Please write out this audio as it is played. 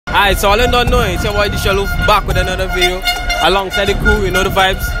Alright, so all you don't know, it's your boy DeshAloof back with another video alongside the crew, you know the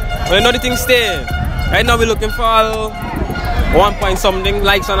vibes. But you know the thing stay. Right now we're looking for all 1 point something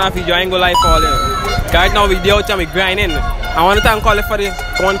likes on our video. I ain't gonna lie for all you. Right now we're out and we're grinding. I want to thank all for the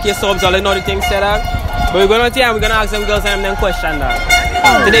 1K subs, all you know the thing said that. But we're gonna tell we're gonna ask them girls them question that.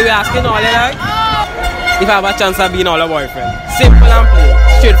 Today we're asking all you like if I have a chance of being all a boyfriend. Simple and plain,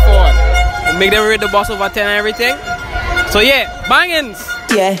 straightforward. We'll make them rate the boss over 10 and everything. So yeah, bangins!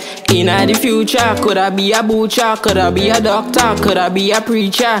 Yeah, in the future, could I be a butcher, could I be a doctor, could I be a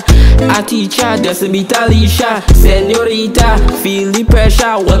preacher, a teacher, just a bit Alicia, senorita, feel the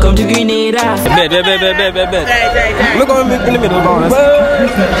pressure, welcome to Grenada. Bet. We're going to in the middle, bonus.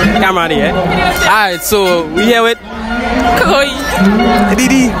 Camera there. Alright, so we here with Koi,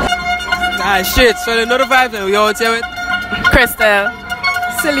 Didi. Alright, shit, so the other vibes and we all here with Crystal,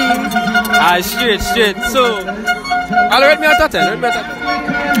 Celine. Alright, straight. So, I'll rate me out of 10.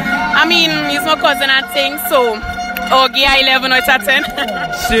 I mean, he's my cousin and thing, so okay, 11 out of 10.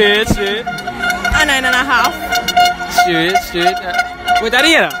 Straight. A 9.5. Straight. Wait, are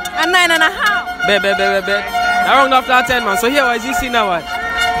you here? A 9.5. Bet. I round off that 10, man. So here, what you see now, what?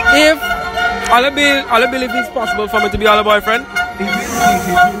 If I'll believe it's possible for me to be all a boyfriend.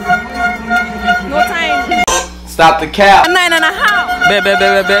 No time. Stop the cap. A 9.5. Bet.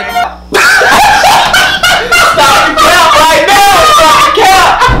 Stop the cap right now! Stop the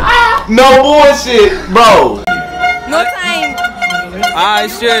cap! No bullshit, bro. No time. Alright,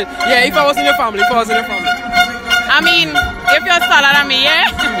 straight. Yeah, if I was in your family. I mean, if you're taller than me,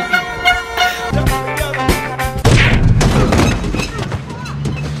 yeah?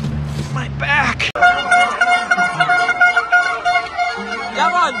 My back. Yeah,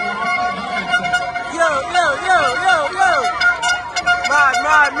 man. Yo.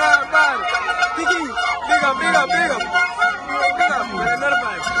 Man. Kiki, big up. Another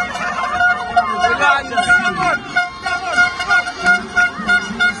vibe.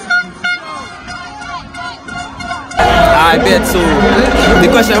 I bet so. The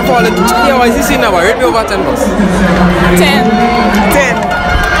question for the what is this in now? Rate me over 10 boss. 10.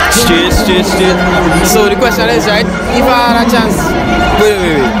 Straight. So the question is, right, if I had a chance,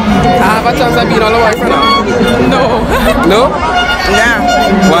 wait. I have a chance of being all a boyfriend now? No? Yeah.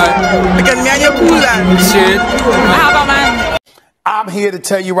 Why? Because me and you cool and Straight. I have a man. I'm here to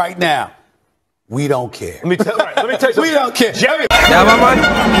tell you right now, we don't care. Let me tell you. We don't care. Jerry. Yeah, my man.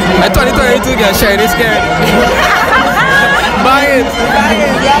 I 2022 get shared this game. Buy it.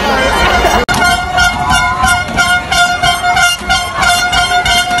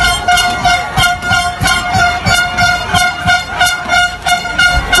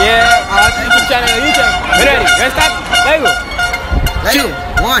 Yeah, I'll YouTube channel. We ready? Let's start. Let's go.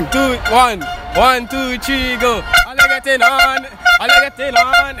 1, 2, 3, go. All I getting on. Let's take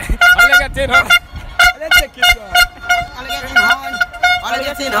it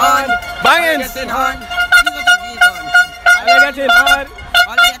on. Bangins.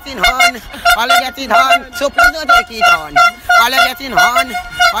 So please don't take it on. All I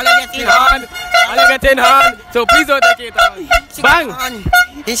getting on. So please don't take it on. Bang.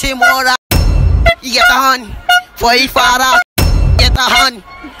 It's a mora. You get on. For a father. Get a hand.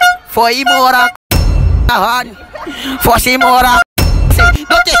 For a mora. A hand. For a mora.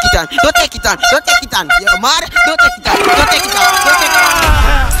 Don't take it on. You're mad? Don't take it on.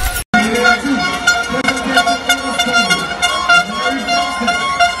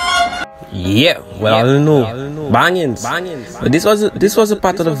 Yeah, well, I don't know. Bangins. But this was a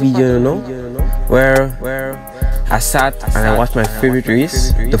part of the video, you know, where I sat and I watched my favorite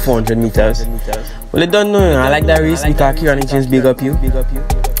race, the 400 meters. Well, I don't know, I like that race because Kieran and James big up you.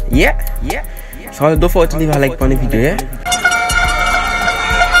 Yeah. So don't forget to leave a like on the video, yeah?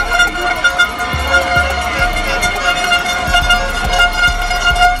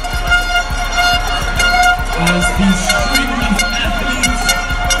 As these street athletes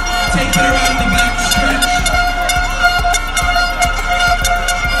take it around the back stretch.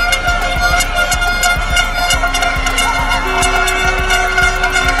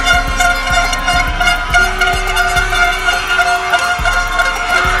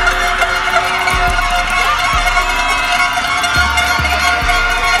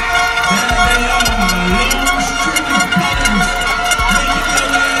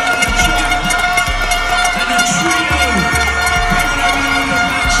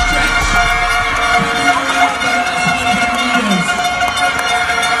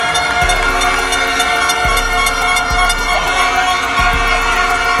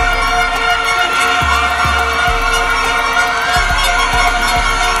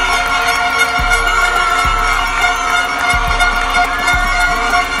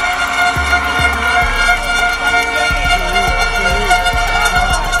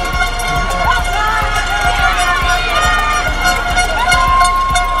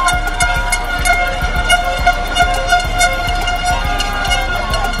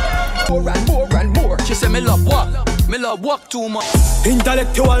 more and more and more. She say me love walk too much.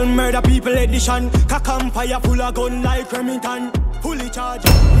 Intellectual murder people edition. Cock and fire full of gun like Remington. Fully charged.